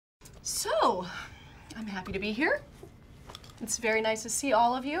So, I'm happy to be here. It's very nice to see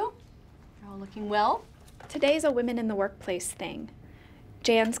all of you. You're all looking well. Today's a women in the workplace thing.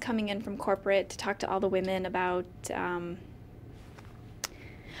 Jan's coming in from corporate to talk to all the women about, I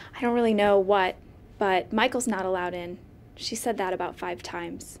don't really know what, but Michael's not allowed in. She said that about 5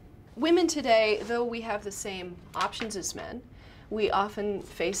 times. Women today, though we have the same options as men, we often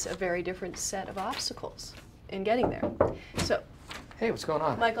face a very different set of obstacles in getting there. So, hey, what's going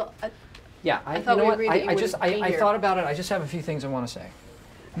on? Michael, yeah, I thought you know we what? agreed that you wouldn't be I here. thought about it. I just have a few things I want to say.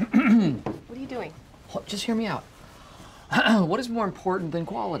 What are you doing? Just hear me out. What is more important than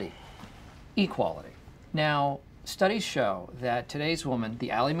quality? Equality. Now, studies show that today's woman,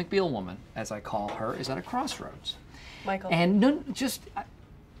 the Ally McBeal woman, as I call her, is at a crossroads. Michael. And no,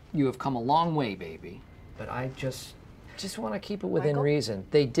 you have come a long way, baby. But I just want to keep it within Michael? reason.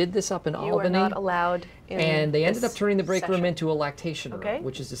 They did this up in Albany. You are not allowed in and they ended up this turning the break room session. into a lactation room, Okay.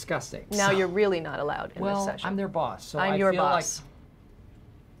 which is disgusting. Now So- you're really not allowed in well, this session. I'm their boss, so I'm I your feel boss. like.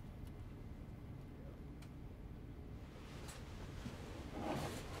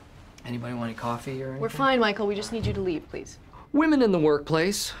 Anybody want any coffee or anything? We're fine, Michael. We just need you to leave, please. Women in the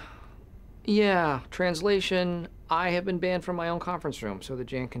workplace. Yeah, translation, I have been banned from my own conference room so that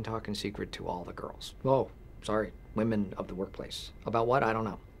Jan can talk in secret to all the girls. Oh, sorry, women of the workplace. About what? I don't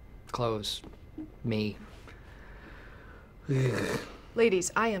know. Clothes, me.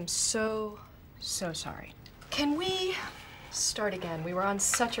 Ladies, I am so sorry. Can we start again? We were on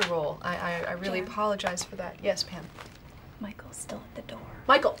such a roll. I really Jan? apologize for that. Yes, Pam. Michael's still at the door.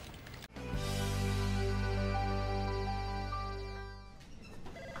 Michael!